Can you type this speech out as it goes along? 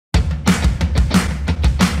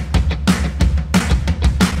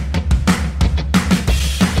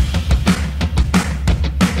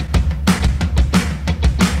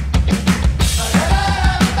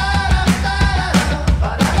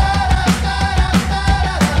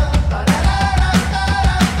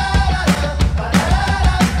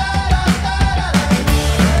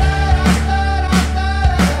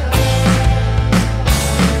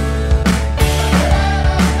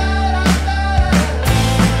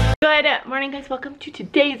Good morning, guys. Welcome to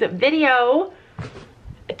today's video.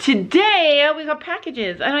 Today we got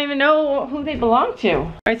packages. I don't even know who they belong to.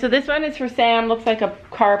 All right, so this one is for Sam. Looks like a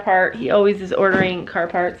car part. He always is ordering car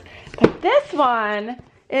parts. But this one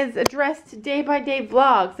is addressed to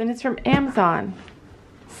DaybyDayVlogs, and it's from Amazon.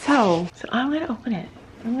 So I'm gonna open it.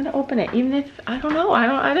 I'm gonna open it, even if I don't know.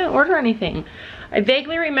 I didn't order anything. I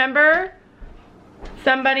vaguely remember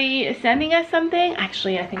somebody sending us something.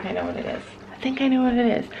 Actually, I think I know what it is.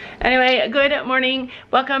 Anyway, good morning.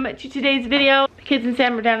 Welcome to today's video. The kids and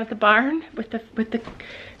Sam are down at the barn with the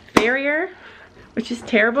farrier, which is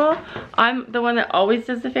terrible. I'm the one that always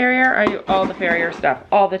does the farrier. I do all the farrier stuff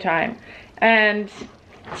all the time. And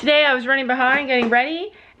today I was running behind getting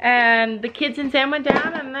ready, and the kids and Sam went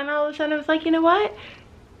down, and then all of a sudden I was like, you know what?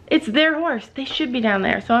 It's their horse. They should be down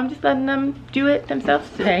there. So I'm just letting them do it themselves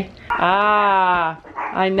today. Ah,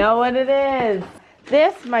 I know what it is.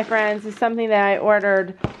 This, my friends, is something that I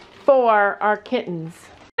ordered for our kittens.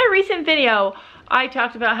 In a recent video, I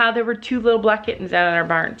talked about how there were two little black kittens out in our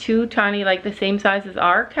barn. Two tiny, like the same size as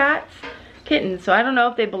our kittens. So I don't know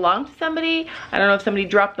if they belong to somebody. I don't know if somebody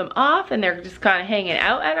dropped them off and they're just kind of hanging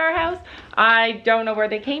out at our house. I don't know where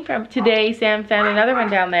they came from. Today, Sam found another one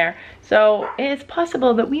down there. So it's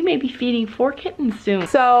possible that we may be feeding 4 kittens soon.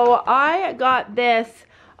 So I got this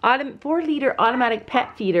 4-liter automatic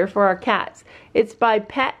pet feeder for our cats. It's by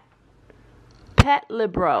Pet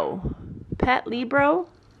Libro. Pet Libro?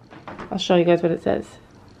 I'll show you guys what it says.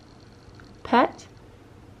 Pet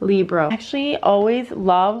Libro. I actually always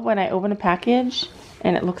love when I open a package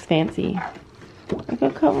and it looks fancy.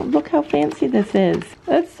 Look how fancy this is.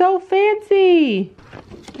 That's so fancy.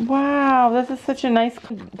 Wow, this is such a nice.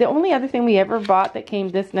 The only other thing we ever bought that came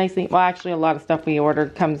this nicely, well, actually a lot of stuff we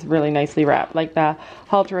ordered comes really nicely wrapped. Like the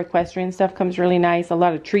halter equestrian stuff comes really nice. A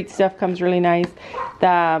lot of treat stuff comes really nice.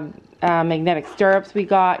 The magnetic stirrups we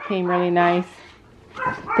got came really nice.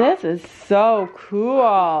 This is so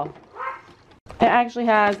cool. It actually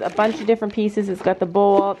has a bunch of different pieces. It's got the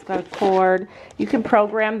bowl, it's got a cord. You can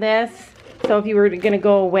program this. So if you were going to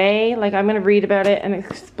go away, like I'm going to read about it and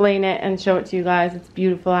explain it and show it to you guys. It's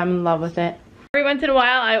beautiful. I'm in love with it. Every once in a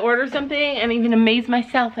while I order something and even amaze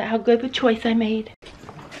myself at how good of a choice I made.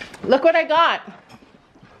 Look what I got.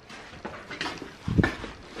 What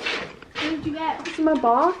did you get? It's in my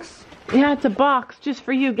box? Yeah, it's a box just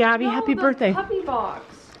for you, Gabby. No, Happy birthday. Puppy box.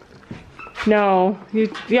 No,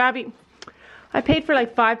 Gabby. I paid for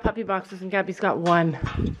like 5 puppy boxes and Gabby's got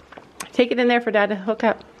 1. Take it in there for Dad to hook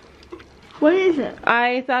up. What is it?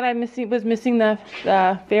 I thought I was missing the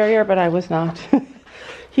farrier, but I was not.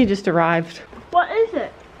 He just arrived. What is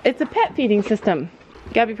it? It's a pet feeding system.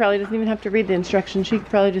 Gabby probably doesn't even have to read the instructions. She could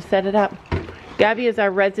probably just set it up. Gabby is our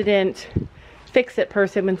resident fix-it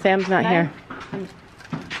person when Sam's not here.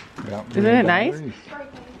 Yeah, isn't it nice?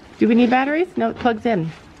 Do we need batteries? No, it plugs in.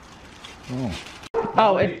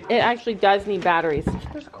 Oh, it actually does need batteries.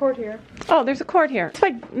 There's a cord here. Oh, there's a cord here. It's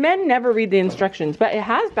like men never read the instructions, but it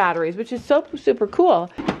has batteries, which is so super cool.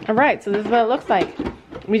 All right, so this is what it looks like.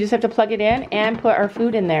 We just have to plug it in and put our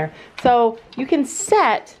food in there. So you can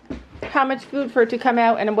set how much food for it to come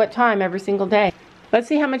out and at what time every single day. Let's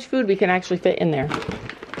see how much food we can actually fit in there.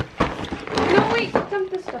 No, wait,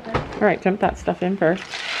 dump this stuff in. All right, dump that stuff in first.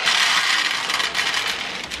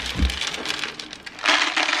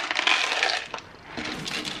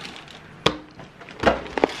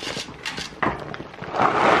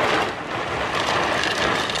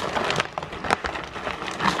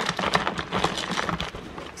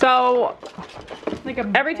 So,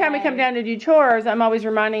 every time we come down to do chores, I'm always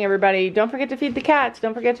reminding everybody, don't forget to feed the cats,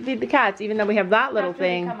 don't forget to feed the cats, even though we have that little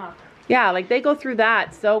thing. Yeah, like they go through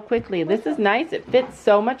that so quickly. This is nice, it fits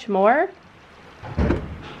so much more.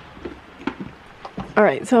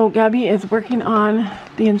 Alright, so Gabby is working on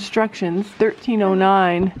the instructions,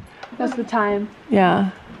 13:09. That's the time. Yeah.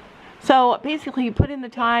 So, basically you put in the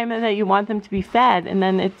time that you want them to be fed, and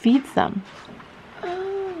then it feeds them.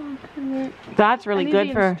 That's really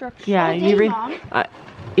good for, yeah, you read,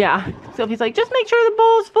 yeah. Sophie's like, just make sure the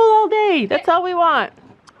bowl's full all day. That's all we want.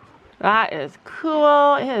 That is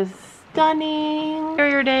cool. It is stunning.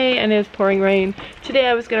 Carrier day and it is pouring rain. Today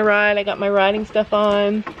I was gonna ride. I got my riding stuff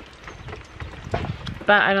on,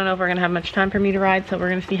 but I don't know if we're gonna have much time for me to ride, so we're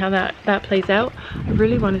gonna see how that plays out. I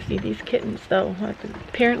really want to see these kittens though.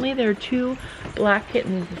 Apparently there are 2 black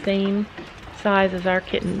kittens the same size as our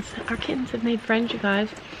kittens. Our kittens have made friends, you guys.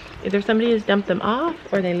 Either somebody has dumped them off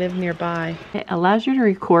or they live nearby. It allows you to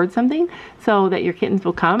record something so that your kittens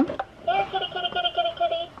will come.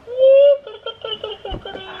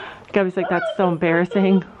 Gabby's like, that's so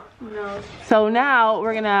embarrassing. No. So now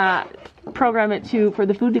we're gonna program it for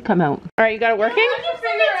the food to come out. All right, you got it working? I can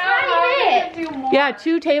figure out can't do more. Yeah,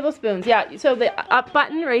 2 tablespoons. Yeah, so the up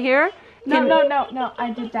button right here. No,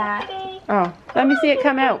 I did that. Oh, let me see it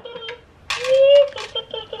come out.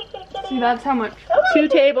 See, that's how much. 2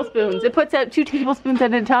 tablespoons. It puts out 2 tablespoons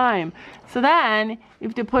at a time. So then you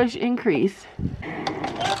have to push increase.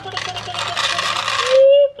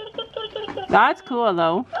 That's cool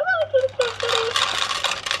though.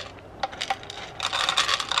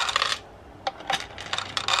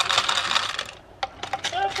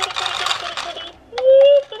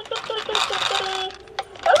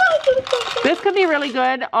 This could be really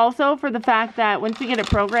good also for the fact that once we get it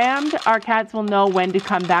programmed, our cats will know when to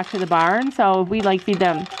come back to the barn. So if we like feed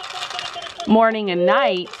them morning and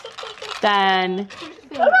night, then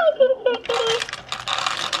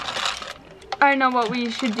I know what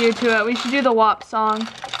we should do to it. We should do the WAP song.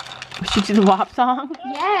 we should do the WAP song.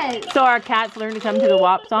 Yes. So our cats learn to come to the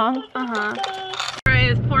WAP song. Uh-huh.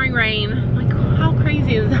 Alright, it's pouring rain. Like, how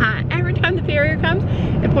crazy is that? Every time the farrier comes,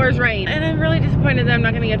 it pours rain. And I'm really disappointed that I'm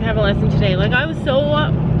not going to get to have a lesson today. Like, I was so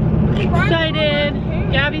excited.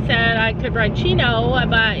 Gabby said I could ride Chino,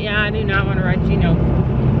 but yeah, I do not want to ride Chino.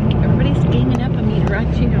 Everybody's ganging up on me to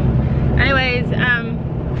ride Chino. Anyways,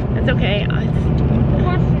 it's okay. The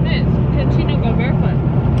question is, can Chino go barefoot?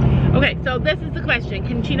 Okay, so this is the question.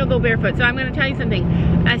 Can Chino go barefoot? So I'm going to tell you something.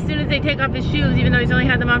 As soon as they take off his shoes, even though he's only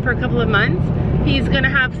had them on for a couple of months, he's going to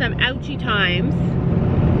have some ouchy times.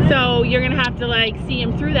 So you're going to have to like see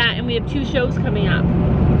him through that, and we have 2 shows coming up.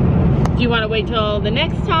 Do you want to wait till the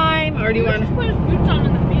next time, or do you want to put his boots on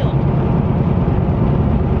in the field?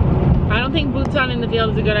 I don't think boots on in the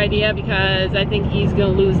field is a good idea because I think he's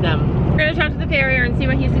going to lose them. We're going to talk to the farrier and see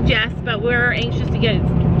what he suggests, but we're anxious to get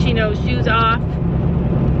Chino's shoes off.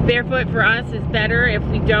 Barefoot for us is better if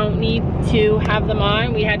we don't need to have them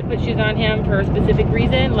on. We had to put shoes on him for a specific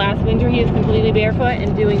reason. Last winter he was completely barefoot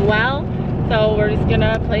and doing well. So we're just going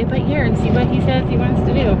to play it by ear and see what he says he wants to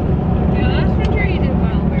do. Yeah, last winter he did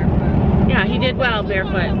well barefoot. Yeah, he did well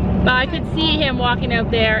barefoot. But I could see him walking out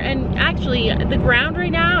there, and actually the ground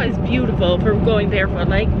right now is beautiful for going barefoot.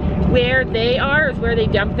 Like where they are is where they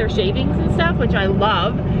dump their shavings and stuff, which I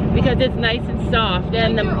love because it's nice and soft.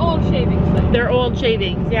 And they're old shavings. Though. They're old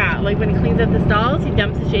shavings, yeah. Like when he cleans up the stalls, he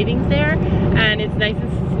dumps the shavings there, and it's nice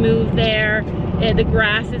and smooth there. And the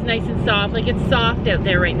grass is nice and soft. Like it's soft out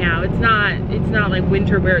there right now. It's not like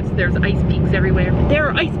winter where there's ice peaks everywhere. But there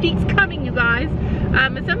are ice peaks coming, you guys.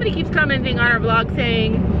 And somebody keeps commenting on our vlog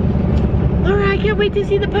saying, Laura, I can't wait to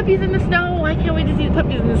see the puppies in the snow. I can't wait to see the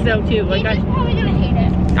puppies in the snow too. Like He's probably gonna hate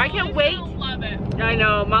it. I can't wait. Love it. I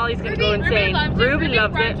know, Molly's gonna go insane. Ruby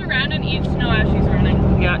loves it. Ruby runs around and eats snow as she's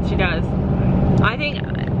running. Yeah, she does. I think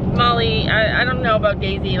Molly, I don't know about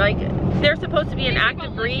Daisy. Like, they're supposed to be an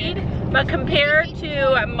active breed, but compared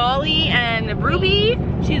to Molly and Ruby,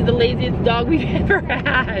 she's the laziest dog we've ever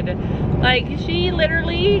had. Like, she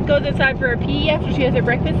literally goes outside for a pee after she has her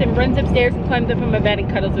breakfast and runs upstairs and climbs up on my bed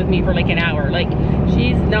and cuddles with me for like an hour. Like,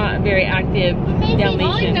 she's not a very active Dalmatian.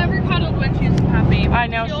 Molly never cuddled when she was a puppy. I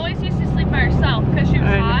know. She always used to sleep by herself because she was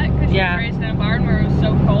hot, because she was raised in a barn where it was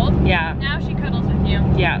so cold. Yeah. Now she cuddles with you.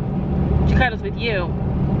 Yeah. She cuddles with you.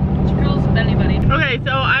 She cuddles with anybody. Okay,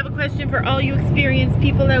 so I have a question for all you experienced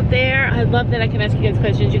people out there. I love that I can ask you guys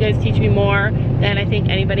questions. You guys teach me more than I think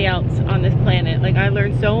anybody else on this planet. Like, I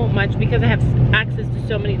learned so much because I have access to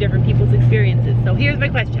so many different people's experiences. So here's my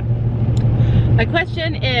question. My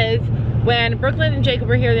question is, when Brooklyn and Jacob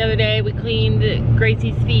were here the other day, we cleaned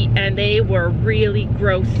Gracie's feet and they were really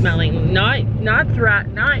gross smelling. Not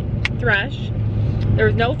thrush. There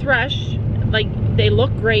was no thrush. Like, they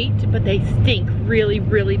look great, but they stink really,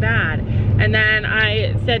 really bad. And then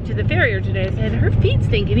I said to the farrier today, I said, her feet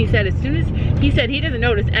stink. And he said, he said he doesn't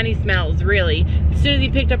notice any smells, really. As soon as he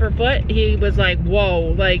picked up her foot, he was like,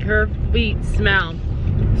 whoa, like her feet smell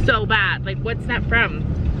so bad. Like, what's that from?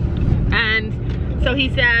 And so he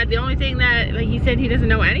said, the only thing that, like, he said he doesn't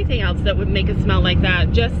know anything else that would make it smell like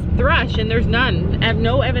that. Just thrush, and there's none. I have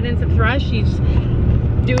no evidence of thrush. She's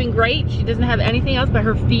doing great. She doesn't have anything else, but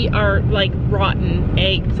her feet are like rotten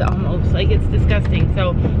eggs almost. Like, it's disgusting.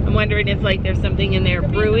 So I'm wondering if like there's something in there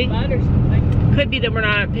brewing. Mud or something. Could be that we're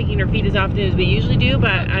not picking her feet as often as we usually do,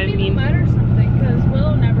 but I mean, mud or something, because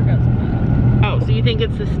Willow never goes mud. Oh, so you think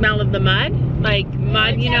it's the smell of the mud? Like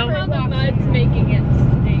mud, you know? How the mud's making it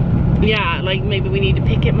stink. Yeah, like maybe we need to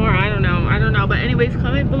pick it more. I don't know. But anyways,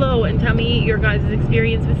 comment below and tell me your guys'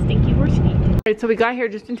 experience with stinky horse feet. Alright, so we got here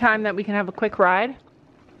just in time that we can have a quick ride.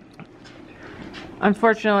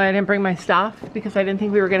 Unfortunately, I didn't bring my stuff because I didn't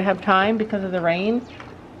think we were going to have time because of the rain.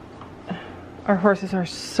 Our horses are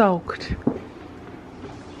soaked.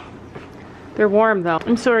 They're warm though.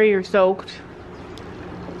 I'm sorry you're soaked.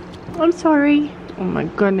 I'm sorry. Oh my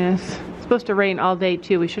goodness. supposed to rain all day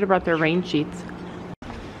too. We should have brought their rain sheets.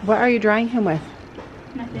 What are you drying him with?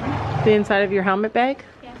 Nothing. The inside of your helmet bag?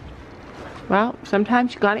 Yeah. Well,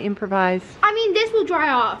 sometimes you gotta improvise. I mean, this will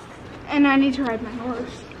dry off, and I need to ride my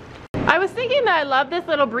horse. I was thinking that I love this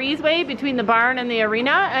little breezeway between the barn and the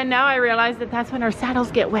arena, and now I realize that that's when our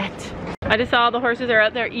saddles get wet. I just saw the horses are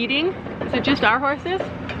out there eating. Is it just our horses?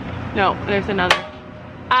 No, there's another.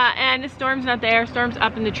 And Storm's not there. Storm's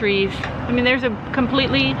up in the trees. I mean, there's a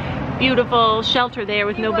completely beautiful shelter there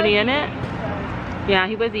with nobody in it. Yeah,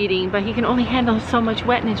 he was eating, but he can only handle so much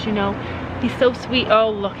wetness, you know. He's so sweet. Oh,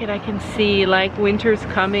 look at, I can see, like, winter's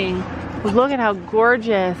coming. Look at how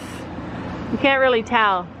gorgeous. You can't really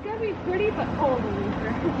tell. It's gonna be pretty, but cold in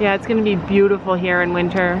winter. Yeah, it's gonna be beautiful here in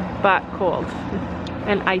winter, but cold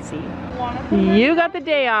and icy. You got the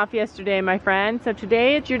day off yesterday, my friend. So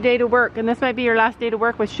today it's your day to work, and this might be your last day to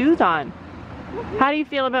work with shoes on. How do you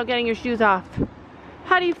feel about getting your shoes off?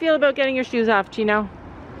 How do you feel about getting your shoes off, Chino?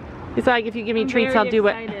 He's like, if you give me treats, I'll do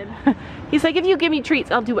it. He's like, if you give me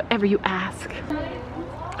treats, I'll do whatever you ask.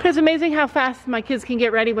 It's amazing how fast my kids can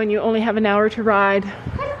get ready when you only have an hour to ride.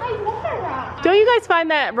 Don't you guys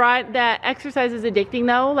find that exercise is addicting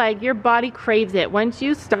though? Like, your body craves it. Once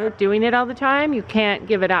you start doing it all the time, you can't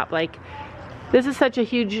give it up. Like, this is such a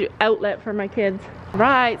huge outlet for my kids.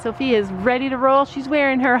 Right, Sophia is ready to roll. She's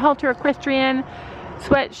wearing her Halter Equestrian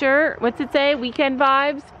sweatshirt. What's it say? Weekend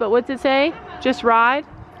vibes. But what's it say? Just ride.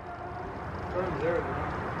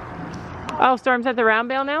 Oh, Storm's at the round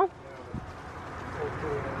bale now?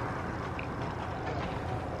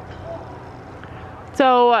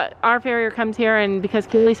 So our farrier comes here, and because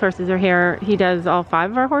Keely's horses are here, he does all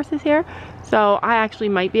 5 of our horses here. So I actually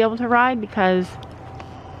might be able to ride because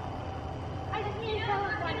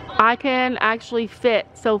I can actually fit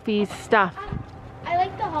Sophie's stuff. I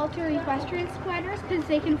like the Halter Equestrian sweaters because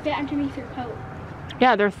they can fit underneath your coat.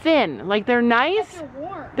 Yeah, they're thin. Like, they're nice. They're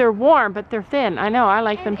warm. They're warm, but they're thin. I know, I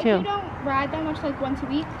like them too. If you don't ride that much, like once a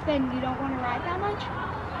week, then you don't want to ride that much.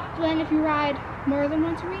 So then if you ride more than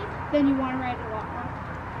once a week, then you want to ride a lot more.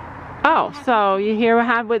 Oh, so you hear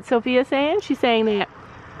what Sophia's saying? She's saying that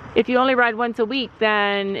if you only ride once a week,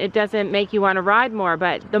 then it doesn't make you want to ride more.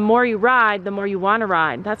 But the more you ride, the more you want to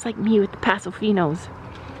ride. That's like me with the Paso Finos.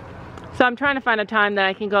 So I'm trying to find a time that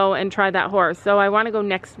I can go and try that horse. So I want to go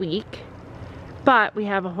next week. But we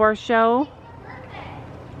have a horse show.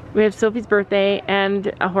 We have Sophie's birthday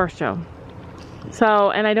and a horse show. So,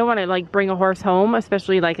 and I don't want to like bring a horse home,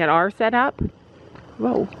 especially like at our setup.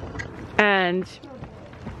 Whoa. And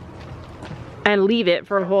leave it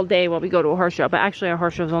for a whole day while we go to a horse show. But actually our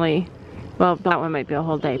horse show's only, well, that one might be a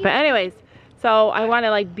whole day. But anyways, so I want to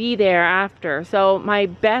like be there after. So my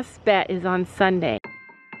best bet is on Sunday.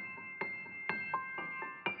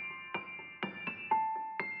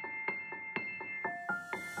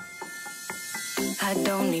 I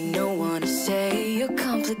don't need no one to say you're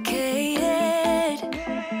complicated.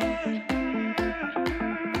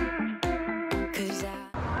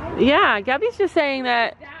 Yeah, Gabby's just saying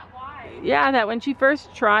that, yeah, that when she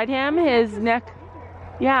first tried him, his neck,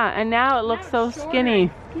 yeah, and now it looks so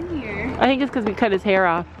skinny. Skinnier. I think it's because we cut his hair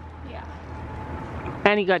off. Yeah.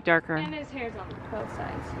 And he got darker. And his hair's on both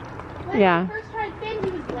sides. Yeah. When he first tried Finn,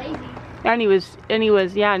 he was lazy. And he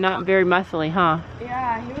was, yeah, not very muscly, huh?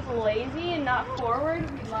 Yeah, he was lazy and not forward.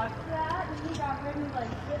 We loved that. And he got rid of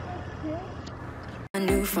like fitness too. I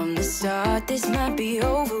knew from the start this might be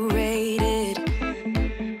overrated.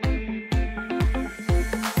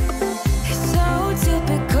 It's so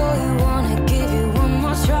typical, you wanna give you one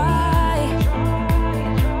more try.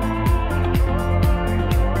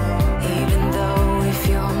 Even though if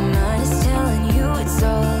your mind is telling you it's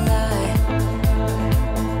all a lie.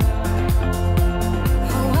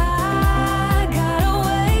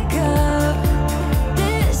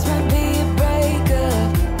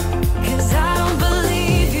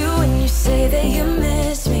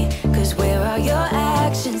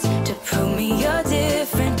 To prove me you're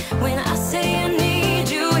different when I say I need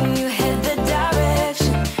you and you head the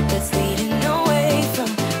direction that's leading away from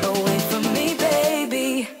me,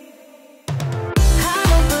 baby. I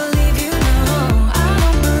don't believe you, no. I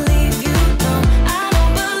don't believe you, no. I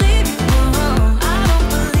don't believe you, no. I don't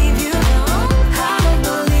believe you, no. I don't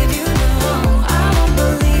believe you, no. I don't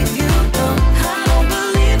believe you, no. I don't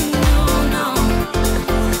believe you, no.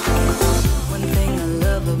 One thing I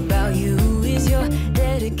love about you is your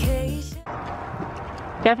dedication.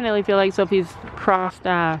 Definitely feel like Sophie's crossed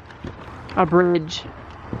a bridge.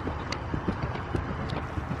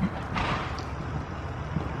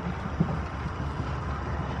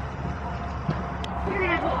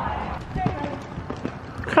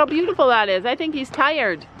 Look how beautiful that is. I think he's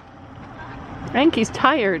tired. I think he's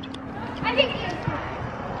tired. I think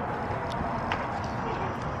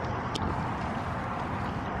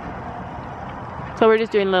So we're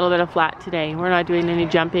just doing a little bit of flat today. We're not doing any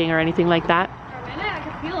jumping or anything like that. For a minute, I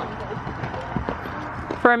could feel him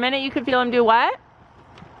good. For a minute you could feel him do what?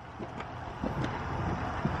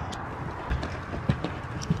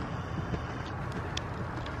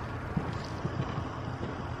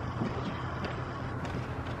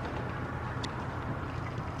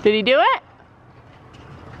 Did he do it?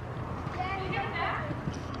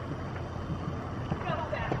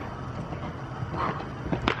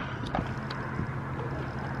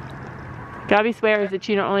 Gabby swears that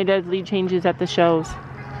she not only does lead changes at the shows.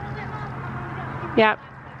 Yep.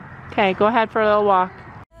 Okay, go ahead for a little walk.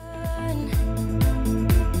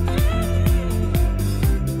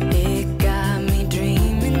 It got me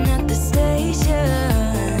dreaming at the station.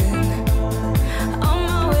 On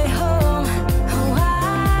my way home, oh,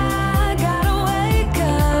 I gotta wake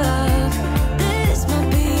up. This might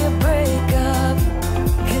be a breakup.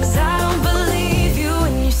 'Cause I don't believe you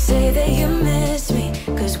when you say that you miss me.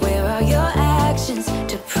 'Cause where are your actions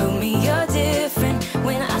to prove me you're different?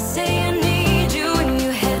 When I say I need you and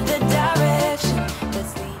you head the direction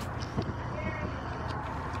that's leading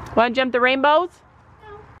Want to jump the rainbows?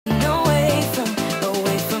 away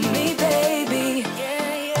from me, baby.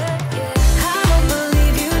 Yeah, yeah, yeah. I don't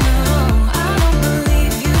believe you, no. I don't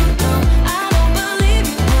believe you, no. I don't believe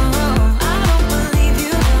you, no. I don't believe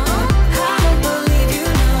you, no. I don't believe you,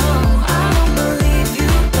 no. I don't believe you,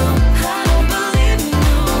 no. I don't believe you,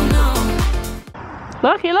 no, no.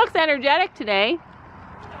 Look, he looks energetic today.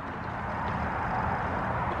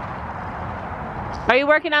 Are you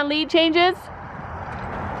working on lead changes?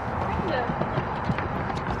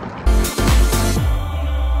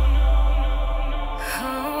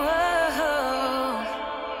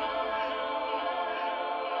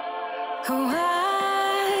 Oh,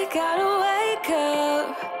 I gotta wake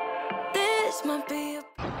up. This might be a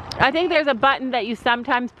I think there's a button that you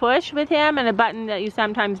sometimes push with him and a button that you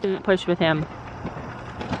sometimes don't push with him.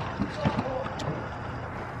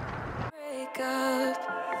 breakup.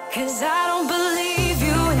 'Cause I don't believe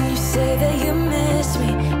you when you say that you miss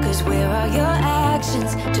me. 'Cause where are your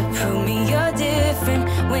actions to prove me you're different?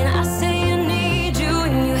 When I say I need you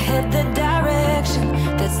and you head the direction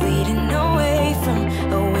that's leading away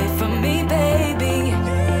from me, baby.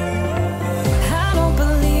 I don't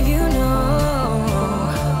believe you, no.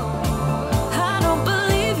 I don't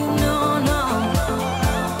believe you, no, no.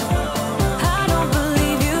 I don't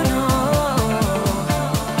believe you, no.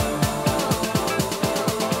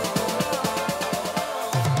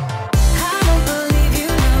 I don't believe you,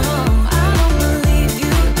 no. I don't believe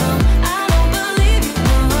you, no. I don't believe you,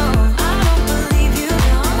 no. I don't believe you,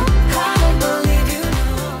 no. I don't believe you,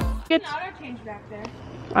 no. It's, Auto change back there.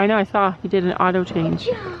 I know, I saw he did an auto change.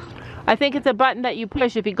 I think it's a button that you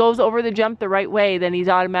push. If he goes over the jump the right way, then he's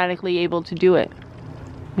automatically able to do it.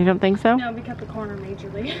 You don't think so? No, we cut the corner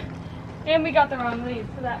majorly. And we got the wrong lead,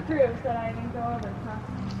 so that proves that I didn't go over. Huh?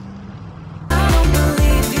 I don't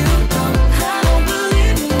believe you, no. I don't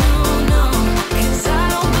believe you, no, no. 'Cause I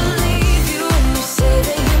don't believe you when you say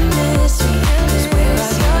that you miss me. 'Cause where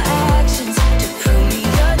are your actions to prove me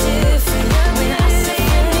you're different? When I say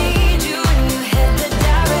I need you and you head the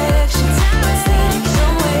directions that's leading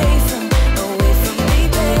away from me,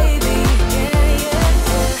 baby. Yeah,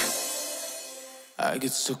 yeah, yeah. I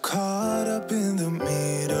get so caught up in the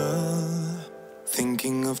middle,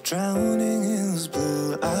 thinking of drowning in those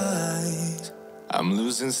blue eyes. I'm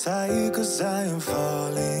losing sight 'cause I am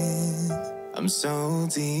falling. I'm so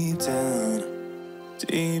deep down,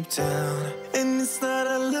 and it's not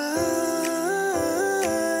a lie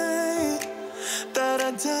that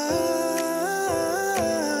I die.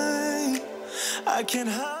 I can't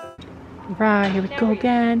hide. Right, here we go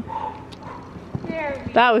again. There we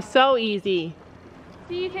go. That was so easy.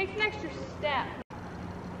 See, it takes an extra step.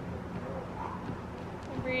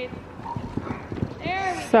 And breathe.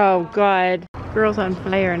 There we go. So good. Girl's on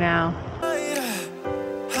fire now.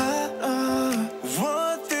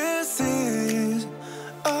 What this is,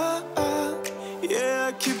 yeah,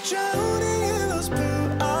 I keep drowning in those blue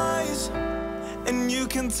eyes, and you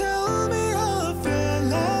can tell me all of your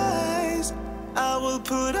lies. I will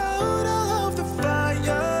put out all of the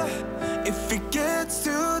fire if it gets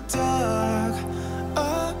too dark.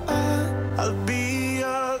 I'll be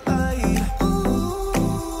your light.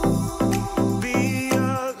 Be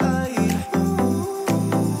your light.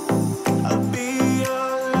 I'll be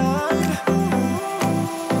your light.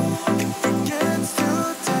 If it gets too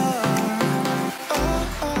dark,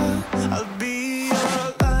 I'll be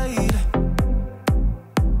your light.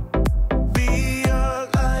 Be your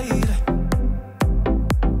light.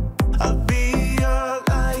 I'll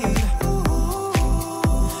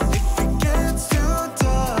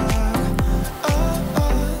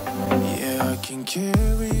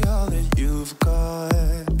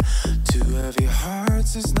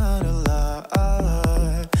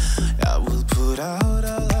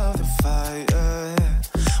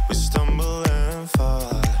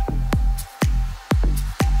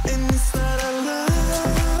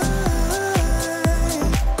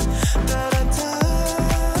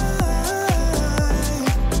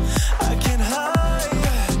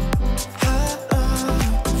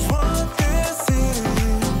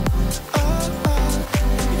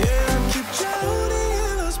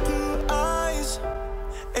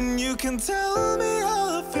you can tell me all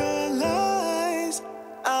of your lies.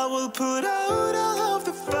 I will put out all of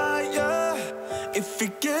the fire. If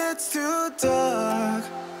it gets too dark,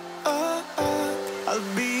 I'll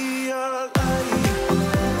be your light.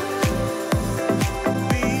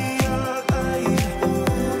 Be your light.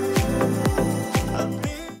 I'll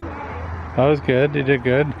be. That was good. You did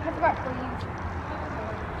good. I forgot to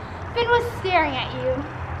leave. Finn was staring at you.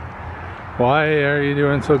 Why are you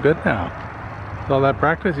doing so good now? With all that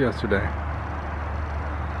practice yesterday.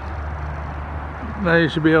 Now you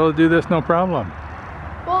should be able to do this no problem.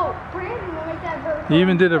 Well, Brandon will make that vertical. You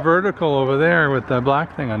even did a vertical over there with the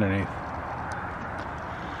black thing underneath.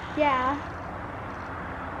 Yeah.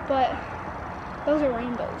 But those are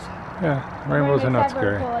rainbows. Yeah, rainbows are not That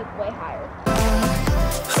scary. vertical, like, way higher.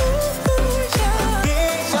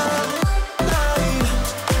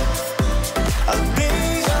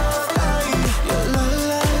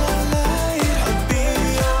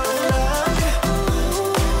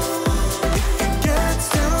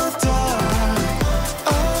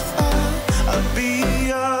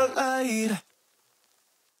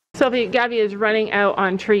 Sophie, Gabby is running out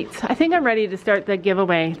on treats. I think I'm ready to start the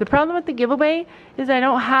giveaway. The problem with the giveaway is I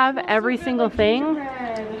don't have every single thing,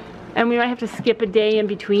 and we might have to skip a day in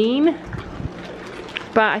between.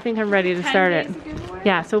 But I think I'm ready to start it.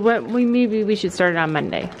 Yeah, so maybe we should start it on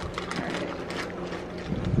Monday.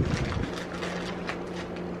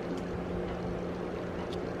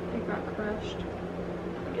 It got crushed.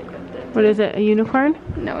 It got dented. What is it, a unicorn?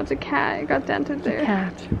 No, it's a cat. It got dented there.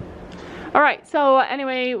 Cat. All right, so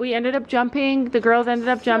anyway, we ended up jumping. The girls ended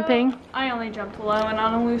up jumping. So, I only jumped low and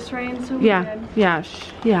on a loose rein, so we did. Yeah,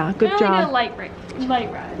 good I only did a job. light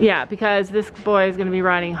ride. Yeah, because this boy is going to be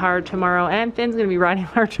riding hard tomorrow, and Finn's going to be riding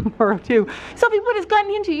hard tomorrow too. Sophie, what has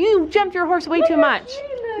gotten into you? You jumped your horse way too much.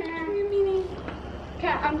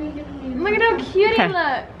 Cat, I'm gonna give him Look at how cute Okay. he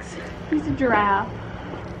looks. He's a giraffe.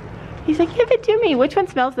 He's like, give it to me. Which one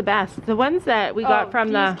smells the best? The ones that we got from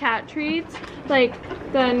these the... cat treats, like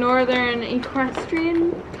the Northern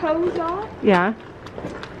Equestrian Co-op. Yeah.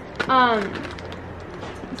 I'm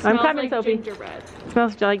coming, like Sophie. Gingerbread.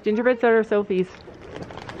 Smells like gingerbread soda or Sophie's.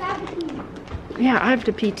 Yeah, I have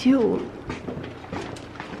to pee too.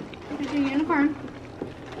 It's a unicorn.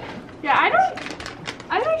 Yeah,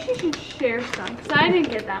 I think she should share some because I didn't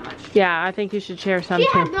get that much. Yeah, I think you should share some She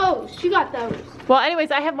too. had those. She got those. Well,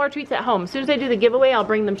 anyways, I have more treats at home. As soon as I do the giveaway, I'll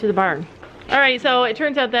bring them to the barn. All right, so it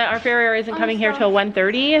turns out that our farrier isn't coming here till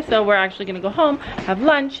 1:30, so we're actually gonna go home, have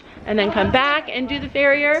lunch, and then come back and do the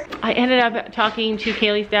farrier. I ended up talking to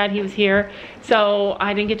Kaylee's dad. He was here, so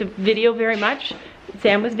I didn't get to video very much.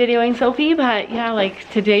 Sam was videoing Sophie, but yeah, like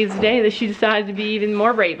today's the day that she decided to be even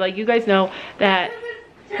more brave. Like you guys know that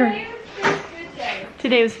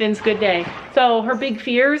today was Finn's good day. So her big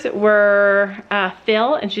fears were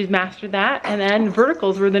Phil, and she's mastered that, and then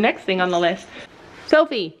verticals were the next thing on the list.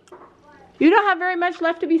 Sophie, you don't have very much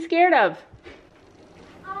left to be scared of.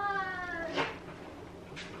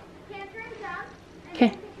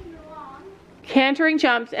 Okay. Cantering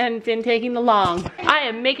jumps and Finn taking the long. I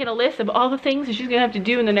am making a list of all the things that she's gonna have to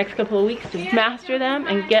do in the next couple of weeks to master them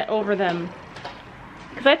and get over them.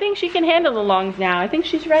 Because I think she can handle the longs now. I think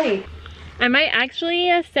she's ready. I might actually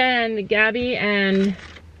send Gabby and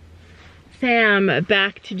Sam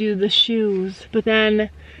back to do the shoes, but then,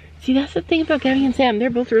 see, that's the thing about Gabby and Sam. They're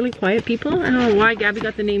both really quiet people. I don't know why Gabby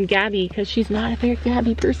got the name Gabby, because she's not a very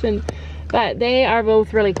Gabby person. But they are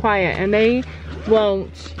both really quiet, and they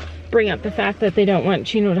won't bring up the fact that they don't want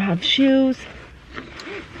Chino to have shoes.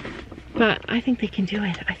 But I think they can do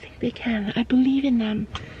it. I think they can. I believe in them.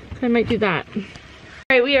 So I might do that.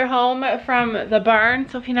 All right, we are home from the barn.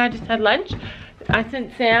 Sophie and I just had lunch. I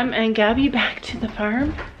sent Sam and Gabby back to the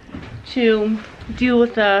farm to deal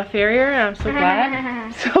with the farrier, and I'm so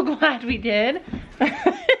glad. So glad we did. I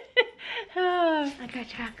got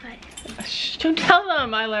chocolate. Shh, don't tell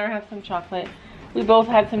them. I let her have some chocolate. We both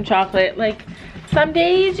had some chocolate. Like, some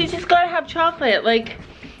days you just gotta have chocolate. Like,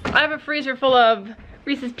 I have a freezer full of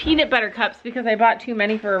Reese's peanut butter cups because I bought too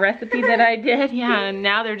many for a recipe that I did. Yeah, and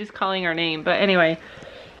now they're just calling our name. But anyway.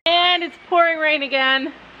 And it's pouring rain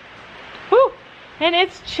again. Whew. And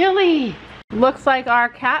it's chilly. Looks like our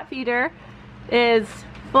cat feeder is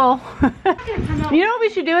full. You know what we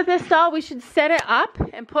should do with this stall? We should set it up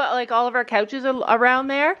and put like all of our couches around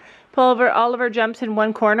there. Pull over all of our jumps in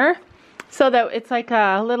one corner so that it's like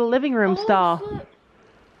a little living room stall.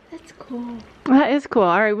 That's cool. That is cool.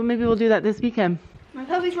 All right, well maybe we'll do that this weekend. My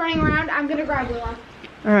puppy's running around. I'm gonna grab one.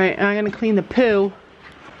 All right, I'm gonna clean the poo.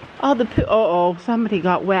 Oh, the poo. Uh-oh, somebody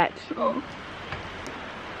got wet. Oh.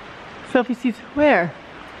 Sophie sees where?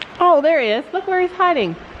 Oh, there he is. Look where he's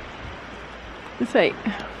hiding. This way.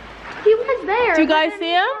 He was there. Do you guys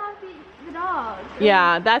see him? The dogs.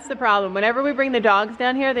 Yeah, that's the problem. Whenever we bring the dogs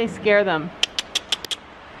down here, they scare them.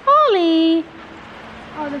 Holly,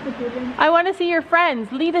 Oh, that's a pigeon. I want to see your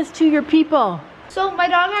friends. Lead us to your people. So my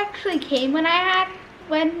dog actually came when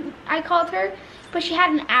I called her, but she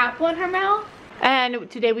had an apple in her mouth. And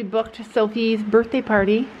today we booked Sophie's birthday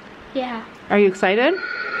party. Yeah. Are you excited?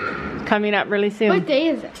 It's coming up really soon. What day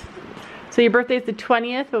is it? So your birthday is the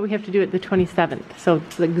 20th, but we have to do it the 27th. So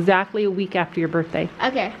it's exactly a week after your birthday.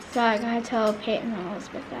 Okay, so I gotta tell Peyton and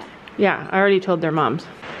Elizabeth that. Yeah, I already told their moms.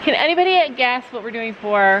 Can anybody guess what we're doing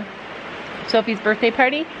for Sophie's birthday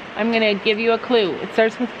party? I'm gonna give you a clue. It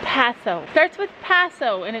starts with Paso. It starts with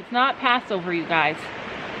Paso, and it's not Passover, you guys.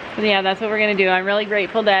 But yeah, that's what we're gonna do. I'm really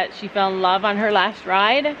grateful that she fell in love on her last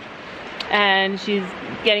ride, and she's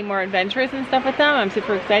getting more adventurous and stuff with them. I'm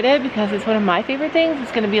super excited because it's one of my favorite things.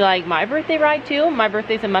 It's gonna be like my birthday ride too. My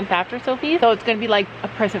birthday's a month after Sophie, so it's gonna be like a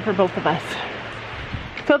present for both of us.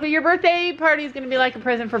 Sophie, your birthday party is gonna be like a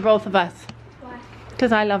present for both of us. Why?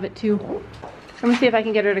 Because I love it too. Let me see if I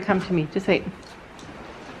can get her to come to me. Just wait.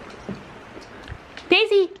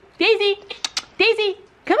 Daisy! Daisy! Daisy!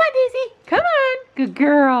 Come on, Daisy! Come on! Good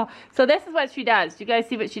girl. So this is what she does. Do you guys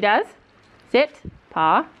see what she does? Sit.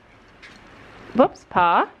 Paw. Whoops.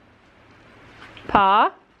 Paw.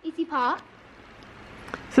 Paw. Easy paw.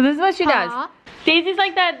 So this is what she Paw. does. Daisy's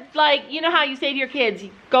like that, like, you know how you say to your kids,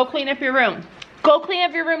 go clean up your room. Go clean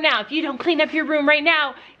up your room now. If you don't clean up your room right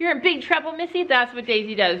now, you're in big trouble, Missy. That's what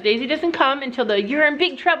Daisy does. Daisy doesn't come until the you're in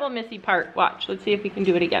big trouble, Missy part. Watch. Let's see if we can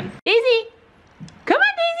do it again. Daisy! Come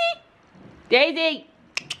on, Daisy! Daisy!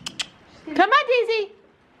 Come on, Daisy!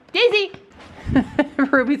 Daisy!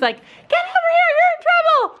 Ruby's like, get over here, you're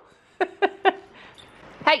in trouble!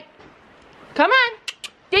 Hey! Come on!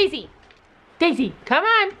 Daisy! Daisy, come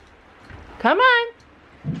on! Come on!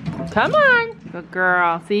 Come on! Good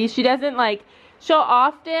girl. See, she doesn't like, she'll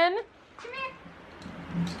often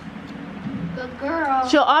Good girl.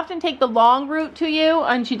 She'll often take the long route to you,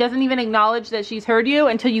 and she doesn't even acknowledge that she's heard you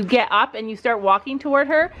until you get up and you start walking toward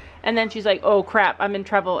her, and then she's like, oh crap, I'm in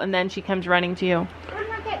trouble, and then she comes running to you. Where'd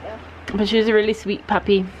my cat go? But she's a really sweet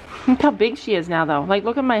puppy. Look how big she is now though. Like,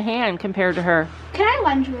 look at my hand compared to her. Can I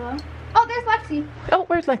lunge you? Oh, there's Lexi. Oh,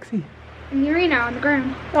 where's Lexi? And Urina on the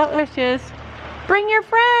ground. Oh, there she is. Bring your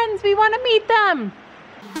friends, we want to meet them.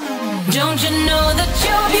 Don't you know that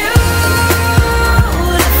you're beautiful?